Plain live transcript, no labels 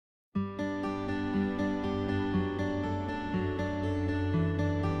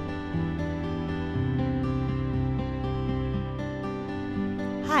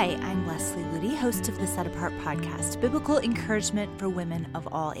Hi, I'm Leslie Ludy, host of the Set Apart podcast, biblical encouragement for women of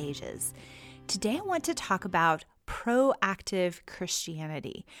all ages. Today I want to talk about proactive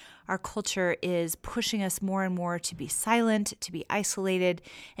Christianity. Our culture is pushing us more and more to be silent, to be isolated,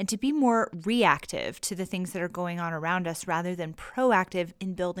 and to be more reactive to the things that are going on around us rather than proactive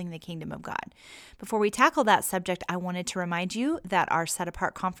in building the kingdom of God. Before we tackle that subject, I wanted to remind you that our Set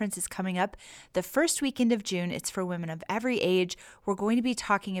Apart conference is coming up the first weekend of June. It's for women of every age. We're going to be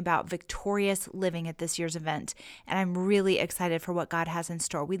talking about victorious living at this year's event, and I'm really excited for what God has in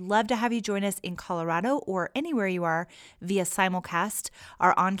store. We'd love to have you join us in Colorado or anywhere you are via simulcast.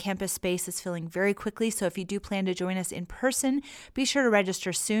 Our on-campus space is filling very quickly, so if you do plan to join us in person, be sure to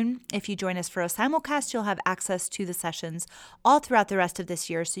register soon. If you join us for a simulcast, you'll have access to the sessions all throughout the rest of this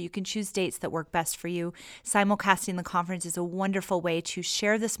year, so you can choose dates that work best for you. Simulcasting the conference is a wonderful way to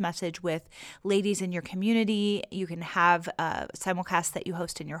share this message with ladies in your community. You can have a simulcast that you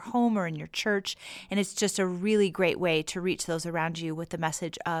host in your home or in your church, and it's just a really great way to reach those around you with the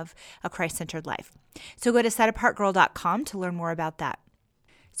message of a Christ-centered life. So go to setapartgirl.com to learn more about that.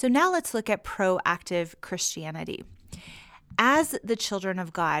 So now let's look at proactive Christianity. As the children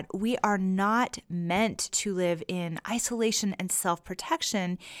of God, we are not meant to live in isolation and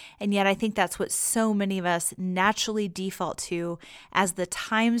self-protection, and yet I think that's what so many of us naturally default to as the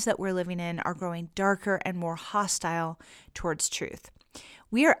times that we're living in are growing darker and more hostile towards truth.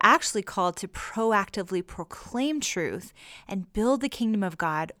 We are actually called to proactively proclaim truth and build the kingdom of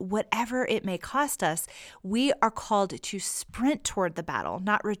God, whatever it may cost us. We are called to sprint toward the battle,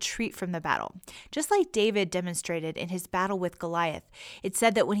 not retreat from the battle. Just like David demonstrated in his battle with Goliath, it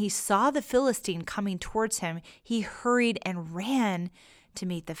said that when he saw the Philistine coming towards him, he hurried and ran to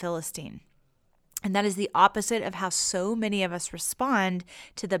meet the Philistine. And that is the opposite of how so many of us respond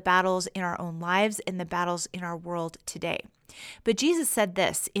to the battles in our own lives and the battles in our world today. But Jesus said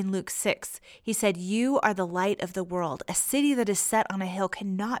this in Luke 6. He said, "You are the light of the world. A city that is set on a hill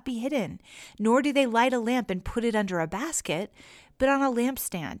cannot be hidden, nor do they light a lamp and put it under a basket, but on a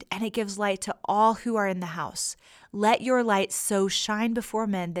lampstand, and it gives light to all who are in the house. Let your light so shine before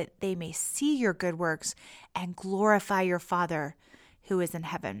men that they may see your good works and glorify your Father who is in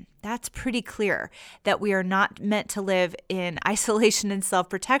heaven." That's pretty clear that we are not meant to live in isolation and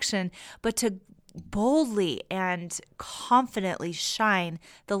self-protection, but to boldly and confidently shine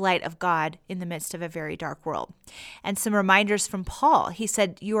the light of God in the midst of a very dark world. And some reminders from Paul. He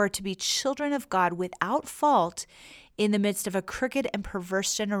said, "You are to be children of God without fault in the midst of a crooked and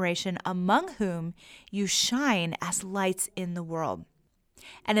perverse generation, among whom you shine as lights in the world."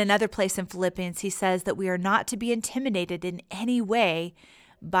 And another place in Philippians, he says that we are not to be intimidated in any way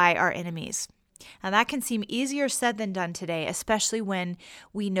by our enemies. Now that can seem easier said than done today, especially when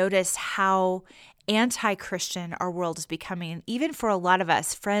we notice how anti-Christian our world is becoming. Even for a lot of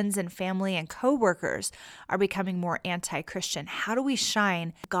us, friends and family and coworkers are becoming more anti-Christian. How do we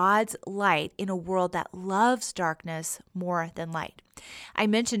shine God's light in a world that loves darkness more than light? I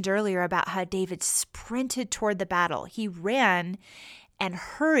mentioned earlier about how David sprinted toward the battle. He ran and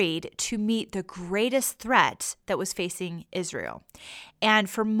hurried to meet the greatest threat that was facing Israel. And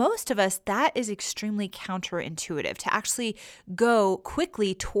for most of us, that is extremely counterintuitive, to actually go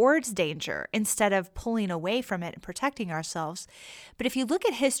quickly towards danger instead of pulling away from it and protecting ourselves. But if you look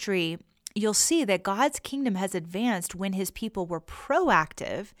at history, you'll see that God's kingdom has advanced when his people were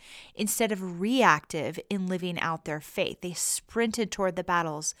proactive instead of reactive in living out their faith. They sprinted toward the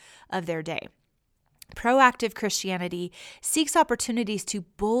battles of their day. Proactive Christianity seeks opportunities to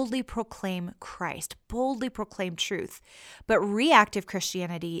boldly proclaim Christ, boldly proclaim truth. But reactive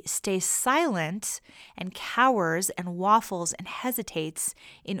Christianity stays silent and cowers and waffles and hesitates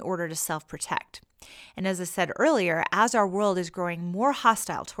in order to self-protect. And as I said earlier, as our world is growing more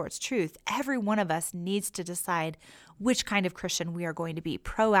hostile towards truth, every one of us needs to decide which kind of Christian we are going to be,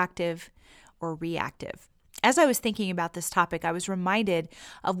 proactive or reactive. As I was thinking about this topic, I was reminded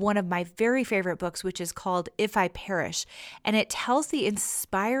of one of my very favorite books, which is called If I Perish, and it tells the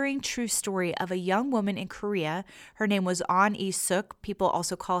inspiring true story of a young woman in Korea. Her name was Ahn Il-suk. People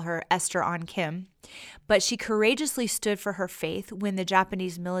also call her Esther Ahn Kim. But she courageously stood for her faith when the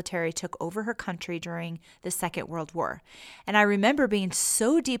Japanese military took over her country during the Second World War. And I remember being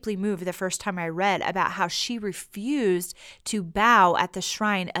so deeply moved the first time I read about how she refused to bow at the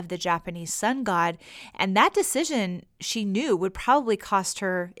shrine of the Japanese sun god. And that decision, she knew, would probably cost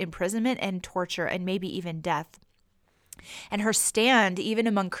her imprisonment and torture and maybe even death. And her stand, even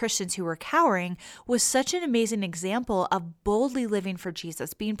among Christians who were cowering, was such an amazing example of boldly living for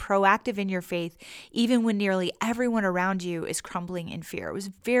Jesus, being proactive in your faith, even when nearly everyone around you is crumbling in fear. It was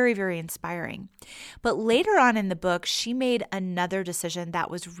very, very inspiring. But later on in the book, she made another decision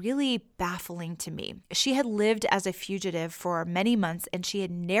that was really baffling to me. She had lived as a fugitive for many months, and she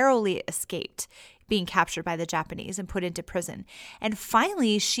had narrowly escaped being captured by the Japanese and put into prison. And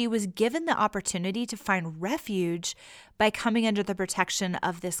finally, she was given the opportunity to find refuge by coming under the protection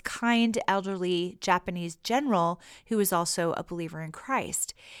of this kind, elderly Japanese general who was also a believer in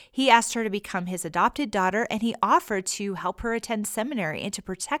Christ. He asked her to become his adopted daughter, and he offered to help her attend seminary and to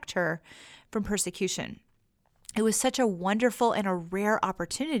protect her from persecution. It was such a wonderful and a rare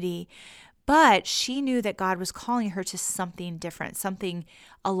opportunity, but she knew that God was calling her to something different, something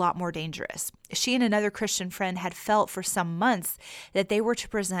a lot more dangerous. She and another Christian friend had felt for some months that they were to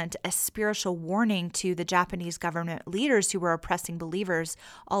present a spiritual warning to the Japanese government leaders who were oppressing believers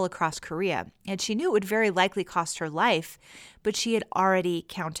all across Korea. And she knew it would very likely cost her life, but she had already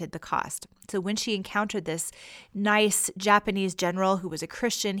counted the cost. So when she encountered this nice Japanese general who was a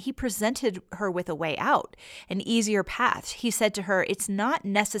Christian, he presented her with a way out, an easier path. He said to her, "It's not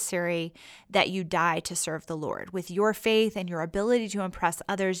necessary that you die to serve the Lord. With your faith and your ability to impress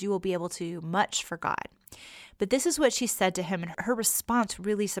others, you will be able to do much for God." But this is what she said to him, and her response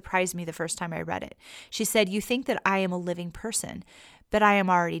really surprised me the first time I read it. She said, "You think that I am a living person, but I am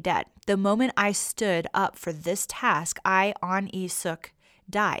already dead. The moment I stood up for this task, I, An Suk,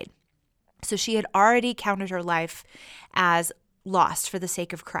 died." So she had already counted her life as lost for the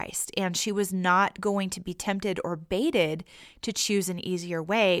sake of Christ, and she was not going to be tempted or baited to choose an easier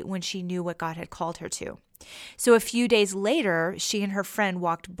way when she knew what God had called her to. So a few days later, she and her friend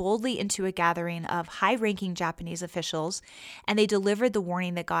walked boldly into a gathering of high-ranking Japanese officials, and they delivered the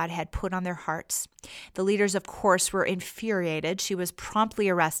warning that God had put on their hearts. The leaders, of course, were infuriated. She was promptly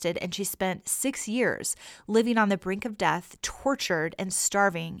arrested, and she spent 6 years living on the brink of death, tortured and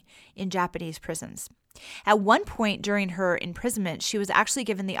starving in Japanese prisons. At one point during her imprisonment, she was actually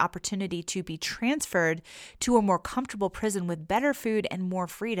given the opportunity to be transferred to a more comfortable prison with better food and more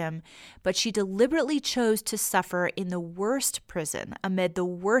freedom, but she deliberately chose to suffer in the worst prison amid the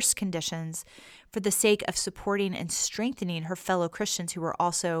worst conditions for the sake of supporting and strengthening her fellow Christians who were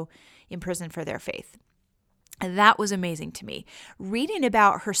also imprisoned for their faith. And that was amazing to me. Reading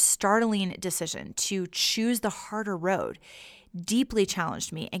about her startling decision to choose the harder road deeply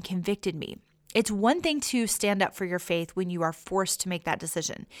challenged me and convicted me. It's one thing to stand up for your faith when you are forced to make that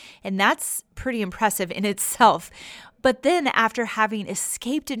decision, and that's pretty impressive in itself. But then after having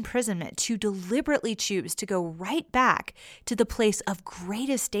escaped imprisonment, to deliberately choose to go right back to the place of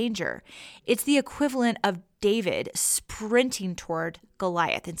greatest danger, it's the equivalent of David sprinting toward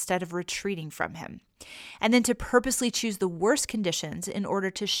Goliath instead of retreating from him. And then to purposely choose the worst conditions in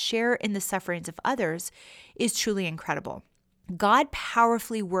order to share in the sufferings of others is truly incredible. God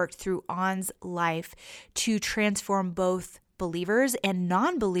powerfully worked through An's life to transform both believers and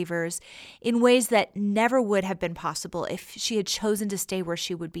non-believers in ways that never would have been possible if she had chosen to stay where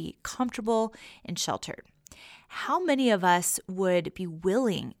she would be comfortable and sheltered. How many of us would be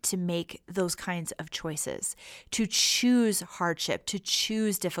willing to make those kinds of choices, to choose hardship, to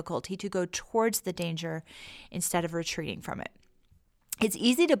choose difficulty, to go towards the danger instead of retreating from it? It's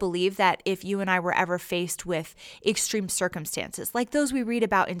easy to believe that if you and I were ever faced with extreme circumstances, like those we read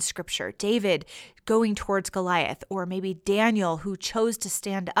about in Scripture, David going towards Goliath, or maybe Daniel who chose to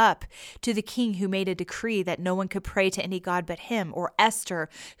stand up to the king who made a decree that no one could pray to any god but him, or Esther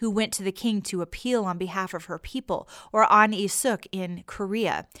who went to the king to appeal on behalf of her people, or An Suk in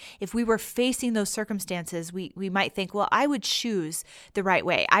Korea. If we were facing those circumstances, we might think, well, I would choose the right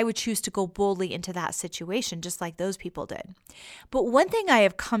way. I would choose to go boldly into that situation, just like those people did. But one thing I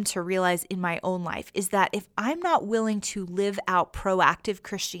have come to realize in my own life is that if I'm not willing to live out proactive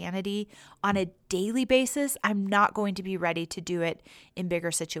Christianity on a daily basis, I'm not going to be ready to do it in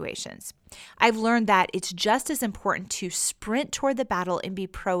bigger situations. I've learned that it's just as important to sprint toward the battle and be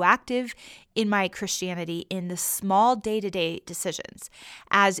proactive in my Christianity in the small day-to-day decisions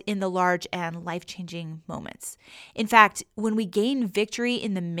as in the large and life-changing moments. In fact, when we gain victory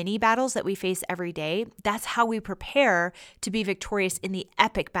in the mini battles that we face every day, that's how we prepare to be victorious in the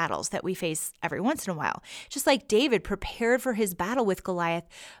epic battles that we face every once in a while. Just like David prepared for his battle with Goliath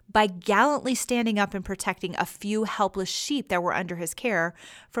by gallantly standing up and protecting a few helpless sheep that were under his care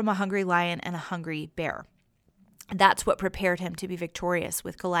from a hungry lion and a hungry bear. That's what prepared him to be victorious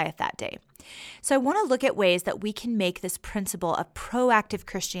with Goliath that day. So I want to look at ways that we can make this principle of proactive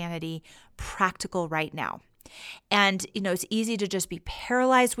Christianity practical right now. And, it's easy to just be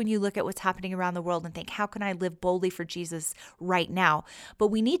paralyzed when you look at what's happening around the world and think, how can I live boldly for Jesus right now? But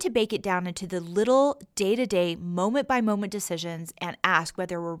we need to bake it down into the little day-to-day, moment-by-moment decisions and ask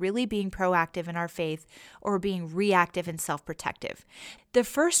whether we're really being proactive in our faith or being reactive and self-protective. The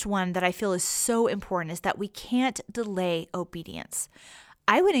first one that I feel is so important is that we can't delay obedience.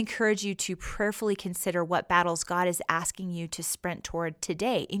 I would encourage you to prayerfully consider what battles God is asking you to sprint toward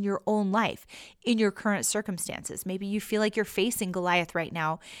today in your own life, in your current circumstances. Maybe you feel like you're facing Goliath right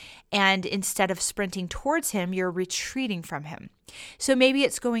now, and instead of sprinting towards him, you're retreating from him. So maybe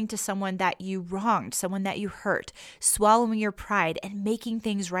it's going to someone that you wronged, someone that you hurt, swallowing your pride and making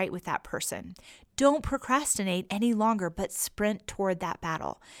things right with that person. Don't procrastinate any longer, but sprint toward that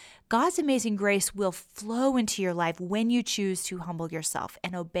battle. God's amazing grace will flow into your life when you choose to humble yourself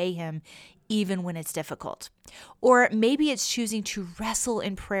and obey him even when it's difficult. Or maybe it's choosing to wrestle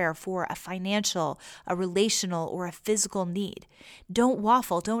in prayer for a financial, a relational, or a physical need. Don't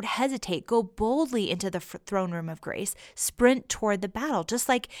waffle, don't hesitate. Go boldly into the throne room of grace. Sprint toward the battle. Just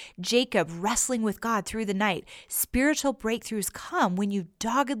like Jacob wrestling with God through the night, spiritual breakthroughs come when you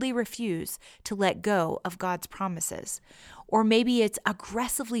doggedly refuse to let go of God's promises. Or maybe it's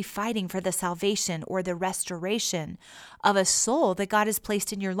aggressively fighting for the salvation or the restoration of a soul that God has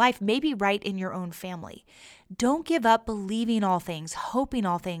placed in your life, maybe right in your own family. Don't give up believing all things, hoping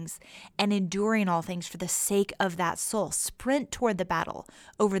all things, and enduring all things for the sake of that soul. Sprint toward the battle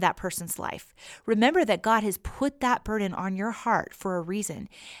over that person's life. Remember that God has put that burden on your heart for a reason,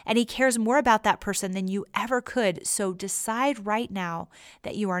 and he cares more about that person than you ever could. So decide right now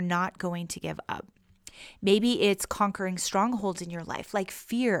that you are not going to give up. Maybe it's conquering strongholds in your life like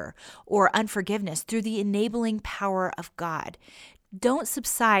fear or unforgiveness through the enabling power of God. Don't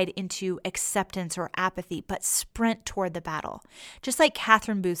subside into acceptance or apathy, but sprint toward the battle. Just like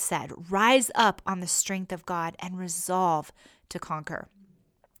Catherine Booth said, rise up on the strength of God and resolve to conquer.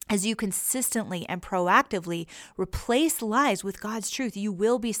 As you consistently and proactively replace lies with God's truth, you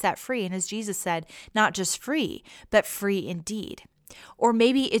will be set free. And as Jesus said, not just free, but free indeed. Or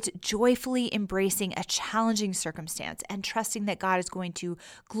maybe it's joyfully embracing a challenging circumstance and trusting that God is going to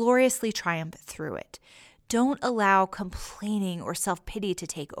gloriously triumph through it. Don't allow complaining or self-pity to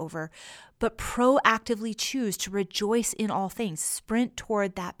take over, but proactively choose to rejoice in all things. Sprint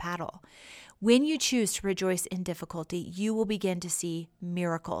toward that battle. When you choose to rejoice in difficulty, you will begin to see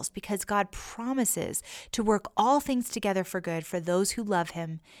miracles because God promises to work all things together for good for those who love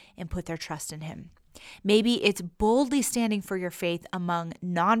him and put their trust in him. Maybe it's boldly standing for your faith among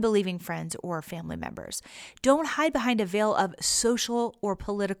non-believing friends or family members. Don't hide behind a veil of social or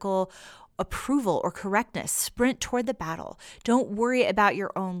political approval or correctness. Sprint toward the battle. Don't worry about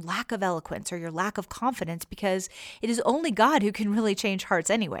your own lack of eloquence or your lack of confidence because it is only God who can really change hearts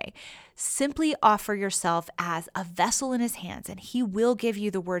anyway. Simply offer yourself as a vessel in his hands, and he will give you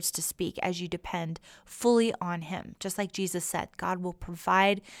the words to speak as you depend fully on him. Just like Jesus said, God will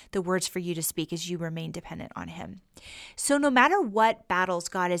provide the words for you to speak as you remain dependent on him. So no matter what battles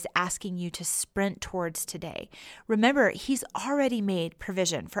God is asking you to sprint towards today, remember he's already made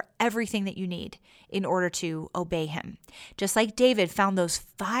provision for everything that you need in order to obey him. Just like David found those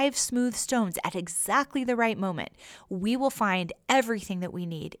 5 smooth stones at exactly the right moment, we will find everything that we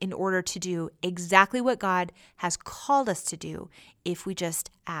need in order to do exactly what God has called us to do if we just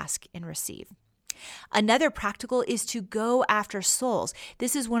ask and receive. Another practical is to go after souls.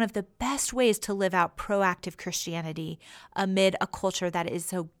 This is one of the best ways to live out proactive Christianity amid a culture that is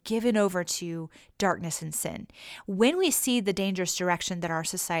so given over to darkness and sin. When we see the dangerous direction that our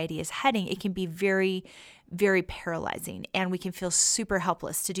society is heading, it can be very, very paralyzing, and we can feel super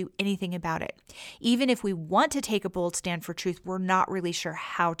helpless to do anything about it. Even if we want to take a bold stand for truth, we're not really sure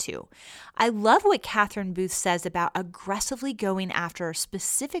how to. I love what Catherine Booth says about aggressively going after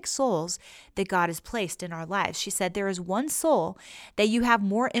specific souls that God has placed in our lives. She said, there is one soul that you have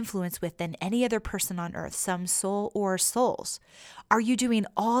more influence with than any other person on earth, some soul or souls. Are you doing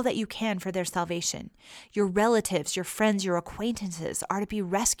all that you can for their salvation? Your relatives, your friends, your acquaintances are to be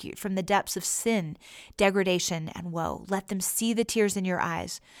rescued from the depths of sin, degradation, and woe. Let them see the tears in your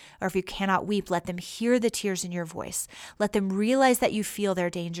eyes. Or if you cannot weep, let them hear the tears in your voice. Let them realize that you feel their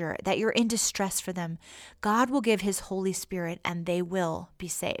danger, that you're in distress for them. God will give his Holy Spirit and they will be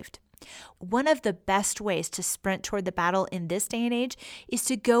saved. One of the best ways to sprint toward the battle in this day and age is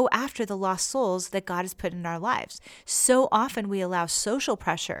to go after the lost souls that God has put in our lives. So often we allow social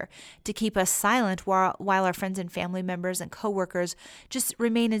pressure to keep us silent while our friends and family members and coworkers just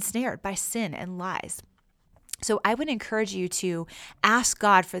remain ensnared by sin and lies. So I would encourage you to ask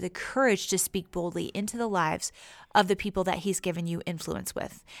God for the courage to speak boldly into the lives of the people that he's given you influence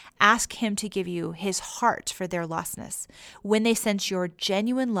with. Ask him to give you his heart for their lostness. When they sense your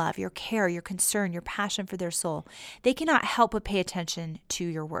genuine love, your care, your concern, your passion for their soul, they cannot help but pay attention to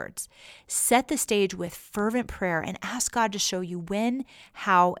your words. Set the stage with fervent prayer and ask God to show you when,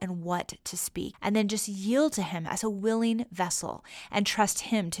 how, and what to speak. And then just yield to him as a willing vessel and trust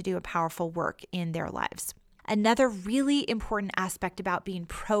him to do a powerful work in their lives. Another really important aspect about being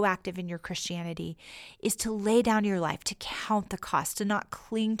proactive in your Christianity is to lay down your life, to count the cost, to not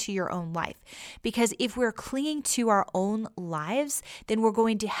cling to your own life. Because if we're clinging to our own lives, then we're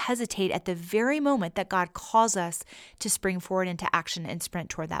going to hesitate at the very moment that God calls us to spring forward into action and sprint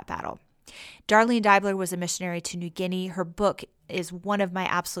toward that battle. Darlene Deibler was a missionary to New Guinea. Her book is one of my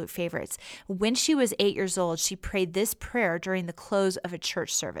absolute favorites. When she was 8 years old, she prayed this prayer during the close of a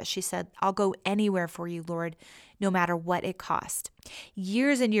church service. She said, "I'll go anywhere for you, Lord, no matter what it cost."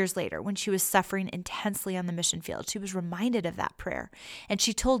 Years and years later, when she was suffering intensely on the mission field, she was reminded of that prayer. And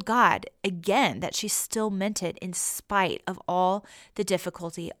she told God again that she still meant it in spite of all the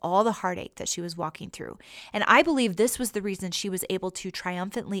difficulty, all the heartache that she was walking through. And I believe this was the reason she was able to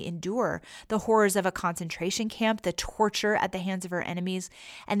triumphantly endure the horrors of a concentration camp, the torture at the hands of her enemies,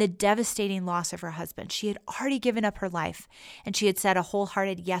 and the devastating loss of her husband. She had already given up her life, and she had said a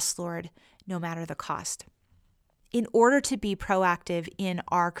wholehearted, "Yes, Lord," no matter the cost. In order to be proactive in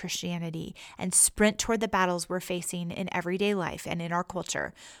our Christianity and sprint toward the battles we're facing in everyday life and in our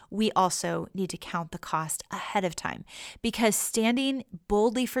culture, we also need to count the cost ahead of time, because standing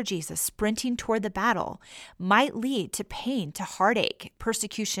boldly for Jesus, sprinting toward the battle, might lead to pain, to heartache,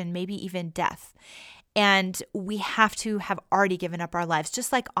 persecution, maybe even death. And we have to have already given up our lives,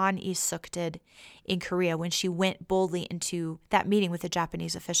 just like An Il-suk did in Korea when she went boldly into that meeting with the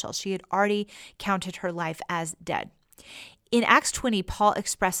Japanese official. She had already counted her life as dead. In Acts 20, Paul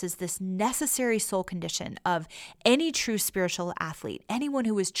expresses this necessary soul condition of any true spiritual athlete, anyone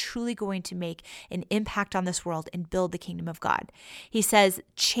who is truly going to make an impact on this world and build the kingdom of God. He says,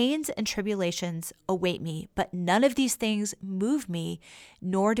 "Chains and tribulations await me, but none of these things move me,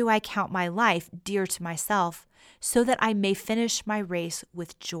 nor do I count my life dear to myself, so that I may finish my race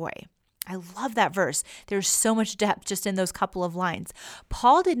with joy." I love that verse. There's so much depth just in those couple of lines.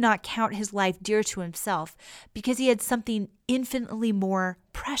 Paul did not count his life dear to himself because he had something infinitely more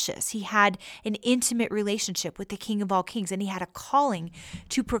precious. He had an intimate relationship with the King of all kings, and he had a calling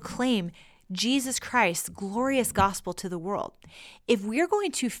to proclaim Jesus Christ's glorious gospel to the world. If we're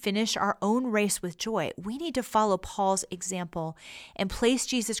going to finish our own race with joy, we need to follow Paul's example and place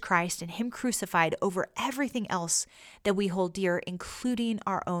Jesus Christ and him crucified over everything else that we hold dear, including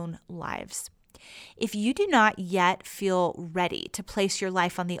our own lives. If you do not yet feel ready to place your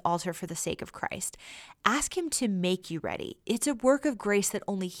life on the altar for the sake of Christ, ask him to make you ready. It's a work of grace that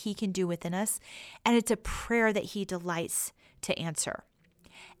only he can do within us, and it's a prayer that he delights to answer.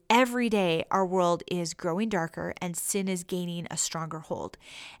 Every day, our world is growing darker and sin is gaining a stronger hold.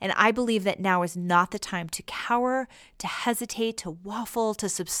 And I believe that now is not the time to cower, to hesitate, to waffle, to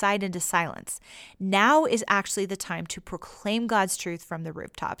subside into silence. Now is actually the time to proclaim God's truth from the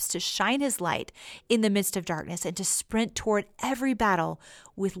rooftops, to shine his light in the midst of darkness, and to sprint toward every battle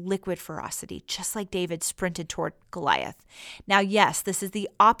with liquid ferocity, just like David sprinted toward Goliath. Now, yes, this is the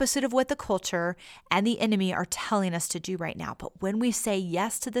opposite of what the culture and the enemy are telling us to do right now. But when we say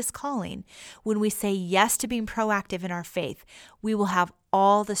yes to this calling, when we say yes to being proactive in our faith, we will have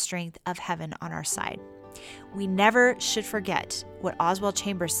all the strength of heaven on our side. We never should forget what Oswald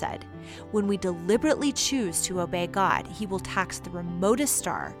Chambers said. When we deliberately choose to obey God, he will tax the remotest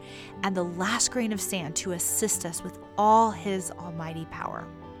star and the last grain of sand to assist us with all his almighty power.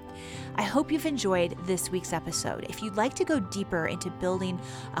 I hope you've enjoyed this week's episode. If you'd like to go deeper into building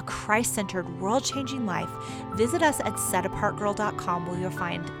a Christ-centered, world-changing life, visit us at setapartgirl.com, where you'll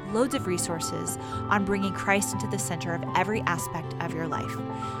find loads of resources on bringing Christ into the center of every aspect of your life.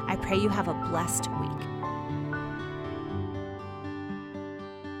 I pray you have a blessed week.